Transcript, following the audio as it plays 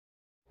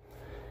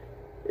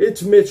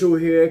It's Mitchell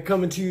here,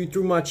 coming to you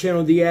through my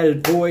channel, The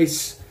Added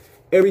Voice.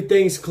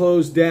 Everything's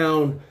closed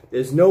down.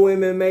 There's no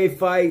MMA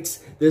fights.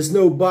 There's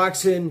no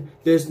boxing.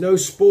 There's no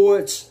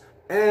sports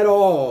at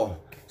all.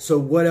 So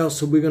what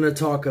else are we going to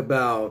talk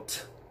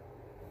about?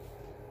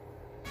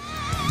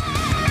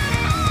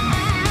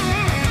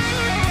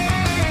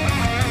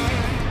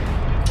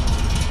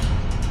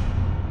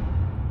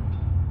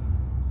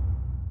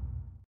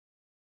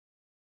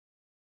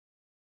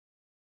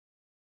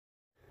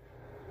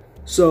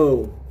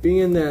 So,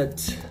 being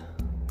that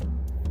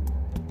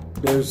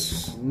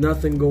there's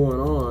nothing going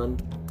on,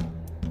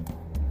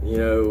 you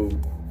know,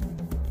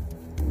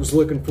 was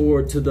looking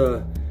forward to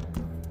the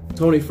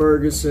Tony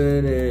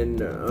Ferguson and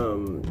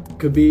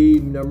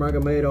Khabib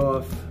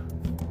Nurmagomedov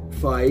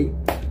fight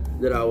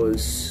that I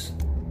was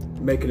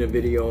making a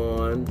video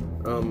on.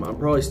 I'm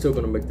probably still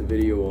going to make the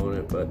video on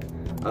it, but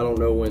I don't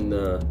know when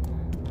the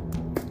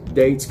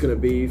date's going to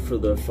be for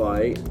the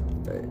fight.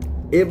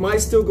 It might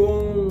still go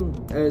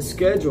on as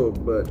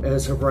scheduled, but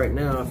as of right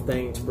now, if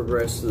things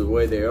progress the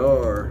way they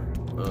are,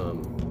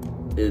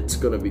 it's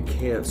going to be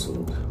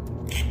canceled.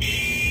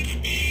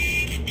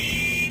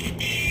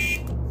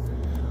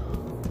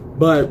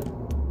 But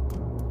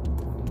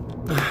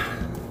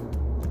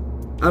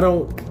I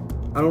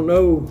don't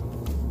know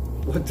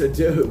what to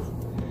do.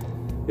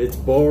 It's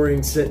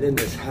boring sitting in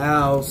this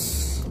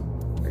house.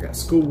 I got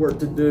schoolwork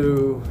to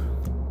do.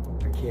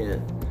 I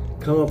can't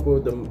come up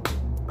with them.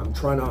 I'm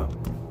trying to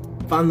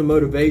find the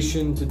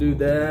motivation to do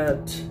that.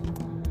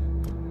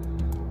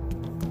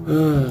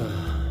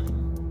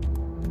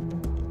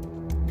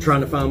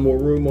 Trying to find more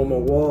room on my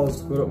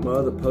walls to put up my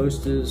other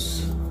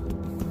posters.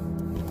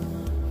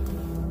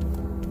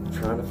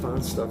 Trying to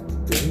find stuff to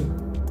do.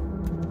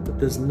 But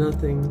there's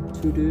nothing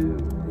to do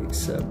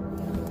except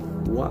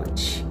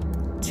watch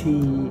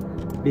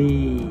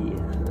TV.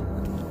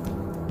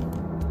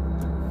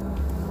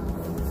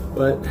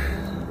 But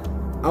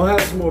I'll have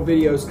some more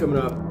videos coming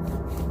up.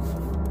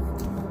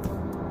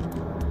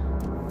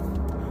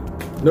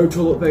 No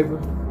toilet paper.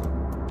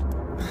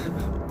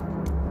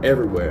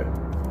 Everywhere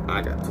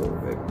I got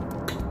toilet paper.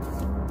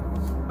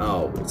 I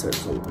always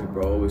have toilet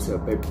paper. I always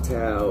have paper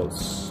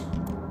towels,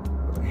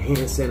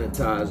 hand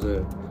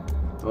sanitizer.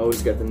 I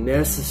always got the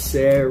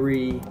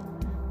necessary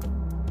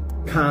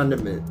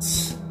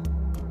condiments.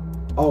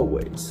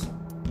 Always.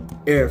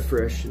 Air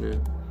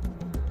freshener.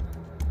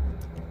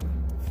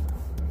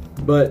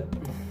 But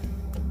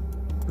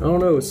I don't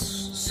know, it's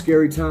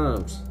scary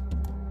times.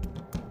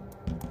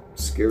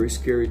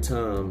 Scary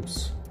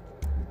times.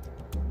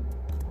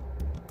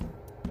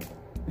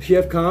 If you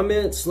have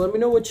comments, let me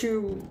know what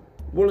you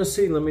want to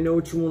see. Let me know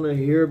what you want to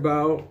hear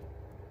about.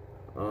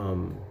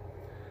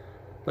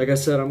 Like I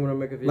said, I'm gonna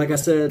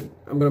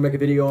make a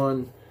video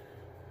on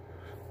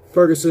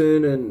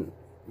Ferguson and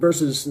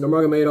versus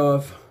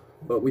Nurmagomedov,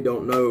 but we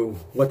don't know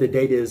what the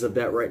date is of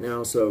that right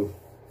now, so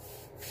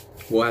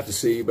we'll have to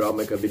see. But I'll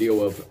make a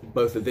video of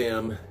both of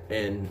them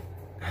and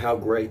how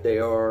great they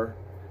are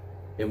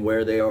and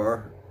where they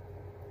are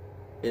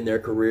in their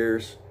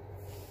careers.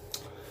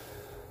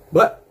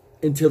 But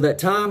until that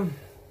time,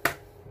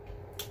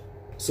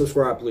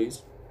 subscribe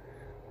please.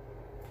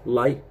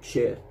 Like,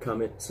 share,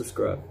 comment,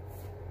 subscribe.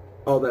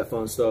 All that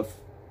fun stuff.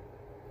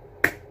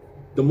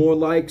 The more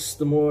likes,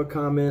 the more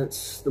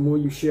comments, the more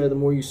you share, the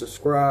more you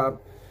subscribe,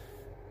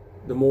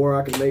 the more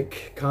I can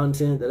make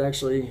content that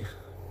actually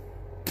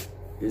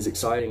is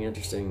exciting,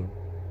 interesting,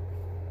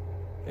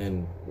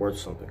 and worth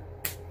something.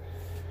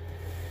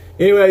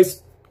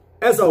 Anyways,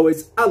 as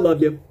always, I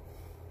love you.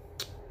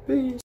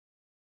 Peace.